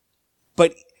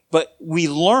 But we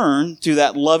learn through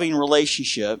that loving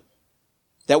relationship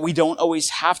that we don't always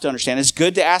have to understand. It's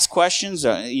good to ask questions.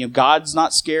 God's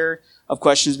not scared of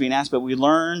questions being asked, but we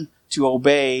learn to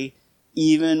obey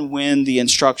even when the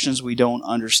instructions we don't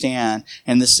understand.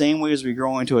 And the same way as we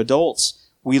grow into adults,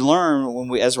 we learn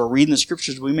as we're reading the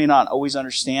scriptures, we may not always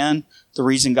understand the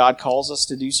reason God calls us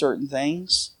to do certain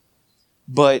things,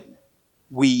 but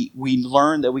we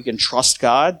learn that we can trust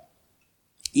God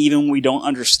even when we don't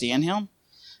understand Him.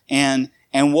 And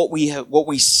what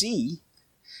we see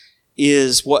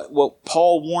is what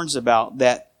Paul warns about,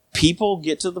 that people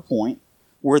get to the point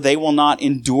where they will not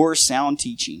endure sound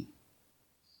teaching,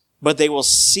 but they will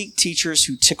seek teachers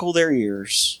who tickle their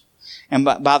ears. And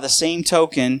by the same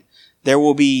token, there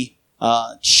will be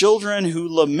children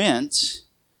who lament,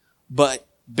 but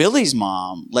Billy's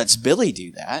mom lets Billy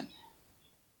do that.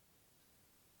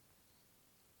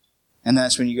 And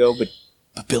that's when you go, but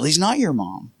Billy's not your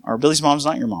mom, or Billy's mom's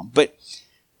not your mom.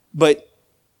 But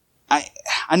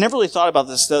I never really thought about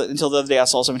this until the other day. I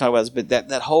saw somebody talk about this, but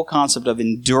that whole concept of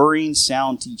enduring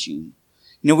sound teaching.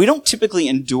 We don't typically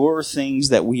endure things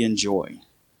that we enjoy.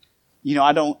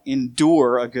 I don't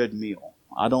endure a good meal.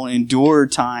 I don't endure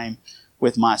time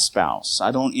with my spouse. I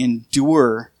don't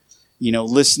endure,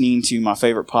 listening to my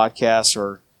favorite podcast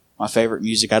or my favorite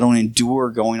music. I don't endure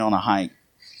going on a hike.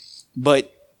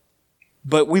 But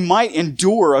we might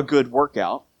endure a good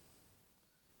workout.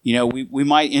 We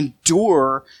might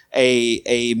endure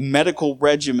a medical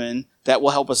regimen that will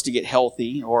help us to get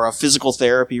healthy, or a physical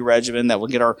therapy regimen that will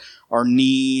get our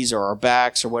knees or our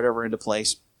backs or whatever into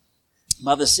place.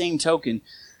 By the same token,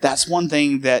 that's one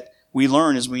thing that we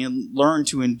learn, is we learn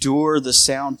to endure the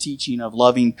sound teaching of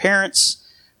loving parents.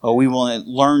 We will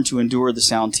learn to endure the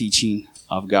sound teaching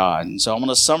of God. And so I'm going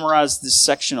to summarize this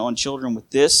section on children with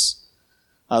this.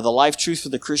 The life truth for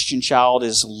the Christian child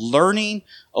is learning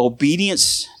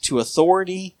obedience to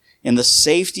authority in the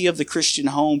safety of the Christian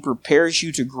home prepares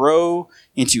you to grow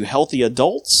into healthy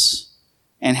adults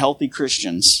and healthy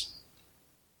Christians.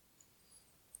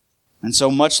 And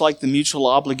so much like the mutual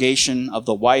obligation of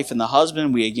the wife and the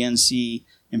husband, we again see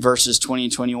in verses 20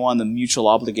 and 21 the mutual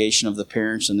obligation of the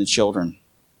parents and the children.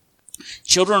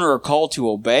 Children are called to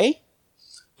obey,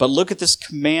 but look at this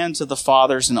command to the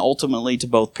fathers and ultimately to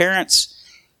both parents.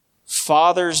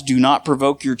 Fathers, do not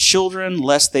provoke your children,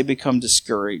 lest they become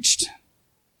discouraged.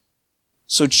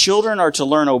 So children are to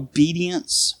learn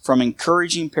obedience from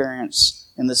encouraging parents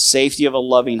in the safety of a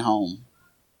loving home.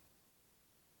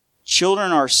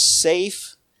 Children are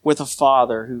safe with a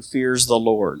father who fears the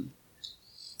Lord.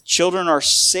 Children are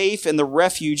safe in the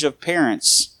refuge of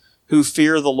parents who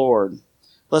fear the Lord.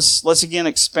 Let's again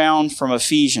expound from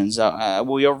Ephesians.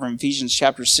 We'll be over in Ephesians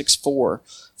chapter 6:4.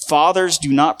 Fathers,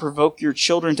 do not provoke your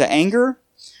children to anger,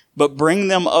 but bring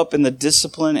them up in the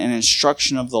discipline and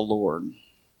instruction of the Lord.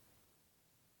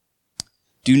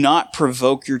 Do not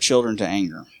provoke your children to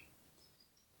anger.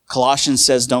 Colossians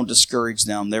says don't discourage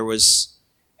them. There was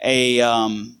I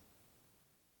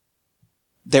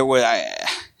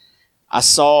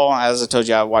saw, as I told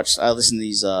you, I listened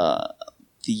to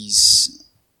these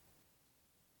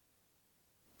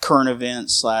current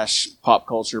events / pop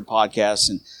culture podcasts,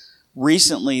 and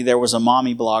recently there was a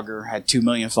mommy blogger, had 2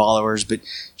 million followers, but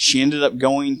she ended up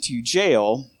going to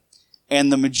jail,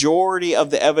 and the majority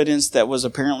of the evidence that was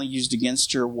apparently used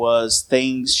against her was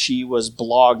things she was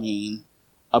blogging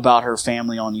about her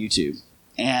family on YouTube.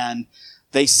 And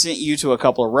they sent you to a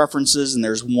couple of references, and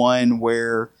there's one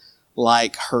where,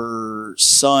 like, her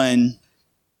son,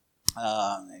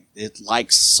 it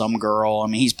likes some girl. I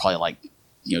mean, he's probably like,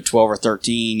 12 or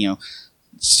 13,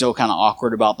 still kind of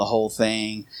awkward about the whole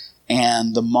thing.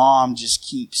 And the mom just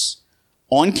keeps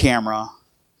on camera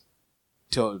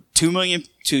to 2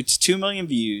 million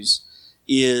views,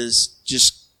 is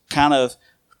just kind of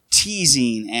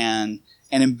teasing and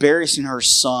embarrassing her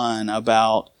son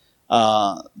about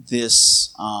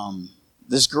this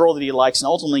girl that he likes, and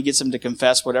ultimately gets him to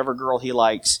confess whatever girl he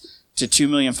likes to 2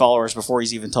 million followers before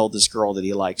he's even told this girl that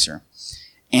he likes her.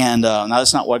 And now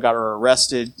that's not what got her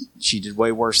arrested. She did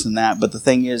way worse than that. But the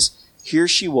thing is, here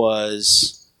she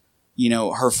was,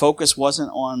 her focus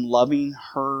wasn't on loving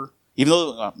her, even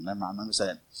though, never mind, I'm going to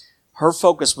say it. Her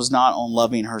focus was not on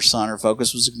loving her son. Her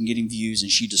focus was on getting views,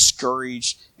 and she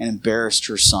discouraged and embarrassed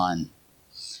her son.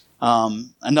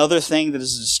 Another thing that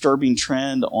is a disturbing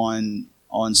trend on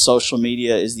social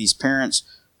media is these parents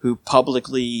who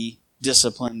publicly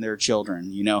discipline their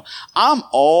children. I'm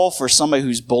all for somebody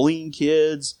who's bullying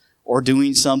kids or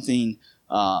doing something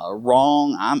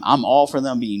wrong. I'm all for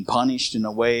them being punished in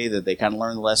a way that they kind of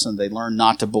learn the lesson. They learn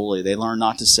not to bully. They learn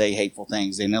not to say hateful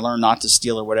things. They learn not to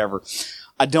steal or whatever.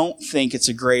 I don't think it's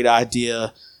a great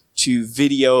idea to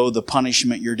video the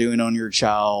punishment you're doing on your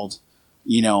child,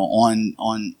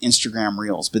 on Instagram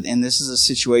Reels. And this is a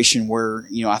situation where,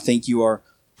 I think you are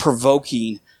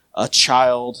provoking a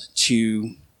child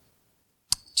to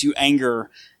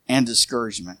anger and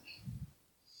discouragement.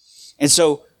 And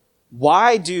so,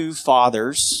 why do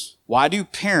parents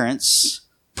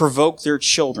provoke their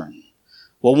children?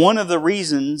 Well, one of the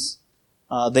reasons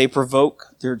they provoke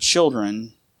their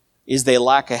children is they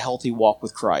lack a healthy walk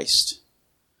with Christ.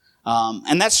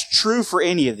 And that's true for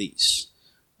any of these.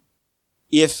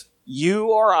 If you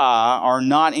or I are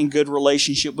not in good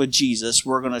relationship with Jesus,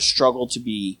 we're going to struggle to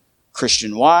be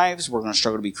Christian wives. We're going to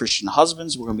struggle to be Christian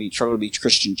husbands. We're going to struggle to be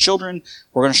Christian children.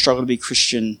 We're going to struggle to be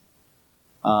Christian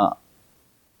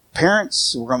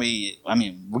parents. We're going to be,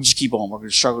 we'll just keep on. We're going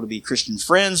to struggle to be Christian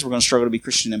friends. We're going to struggle to be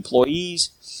Christian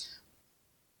employees.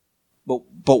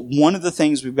 But one of the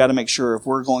things we've got to make sure, if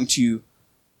we're going to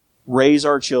raise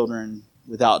our children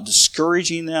without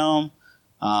discouraging them,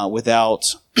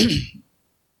 without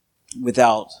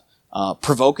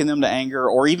provoking them to anger,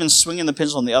 or even swinging the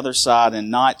pendulum on the other side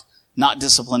and not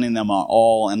disciplining them at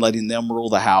all and letting them rule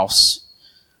the house,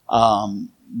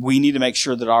 we need to make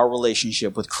sure that our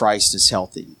relationship with Christ is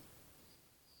healthy.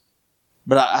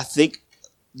 But I think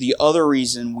the other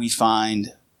reason we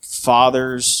find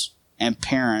fathers and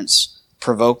parents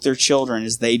provoke their children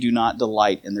is they do not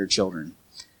delight in their children.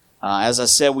 As I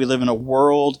said, we live in a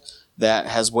world that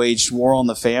has waged war on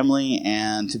the family,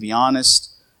 and to be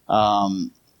honest,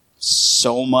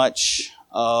 so much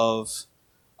of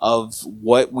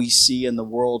what we see in the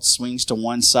world swings to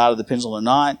one side of the pendulum or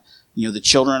not. The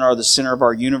children are the center of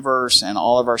our universe, and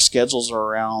all of our schedules are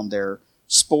around their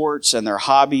sports and their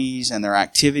hobbies and their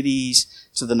activities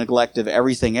to the neglect of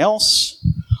everything else.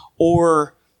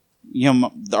 Or,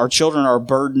 our children are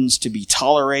burdens to be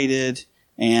tolerated.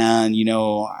 And,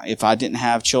 if I didn't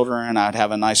have children, I'd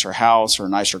have a nicer house or a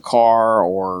nicer car,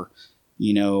 or,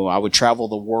 I would travel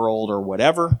the world or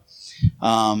whatever.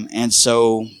 And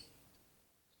so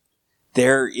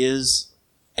there is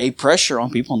a pressure on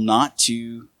people not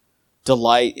to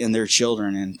delight in their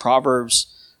children. And Proverbs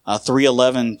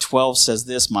 3:11-12 says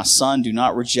this: "My son, do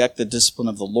not reject the discipline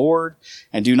of the Lord,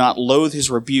 and do not loathe his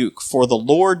rebuke. For the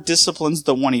Lord disciplines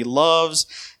the one he loves,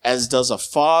 as does a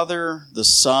father the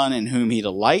son in whom he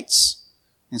delights."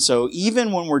 And so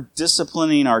even when we're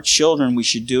disciplining our children, we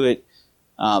should do it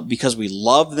because we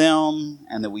love them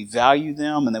and that we value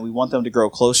them and that we want them to grow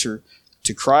closer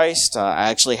to Christ. I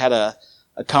actually had a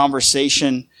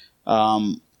conversation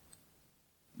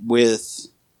with,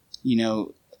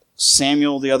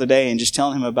 Samuel the other day, and just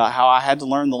telling him about how I had to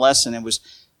learn the lesson.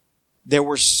 There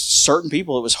were certain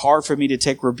people it was hard for me to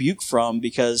take rebuke from,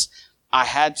 because I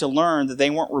had to learn that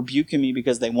they weren't rebuking me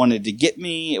because they wanted to get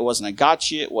me. It wasn't a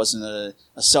gotcha. It wasn't a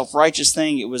self-righteous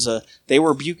thing. They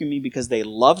were rebuking me because they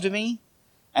loved me,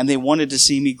 and they wanted to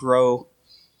see me grow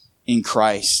in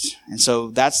Christ. And so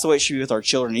that's the way it should be with our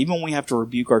children. Even when we have to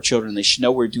rebuke our children, they should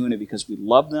know we're doing it because we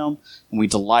love them and we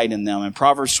delight in them. And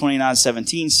Proverbs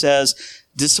 29:17 says,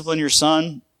 discipline your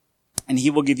son, and he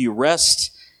will give you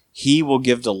rest. He will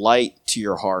give delight to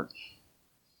your heart.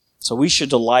 So we should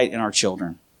delight in our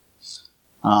children.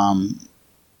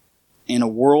 In a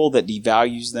world that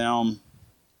devalues them,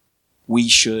 we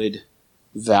should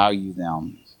value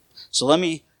them. So let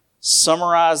me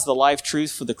summarize the life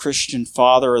truth for the Christian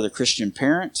father or the Christian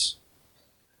parent.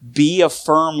 Be a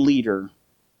firm leader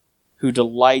who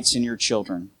delights in your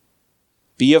children.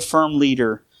 Be a firm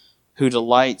leader who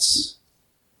delights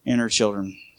in her children.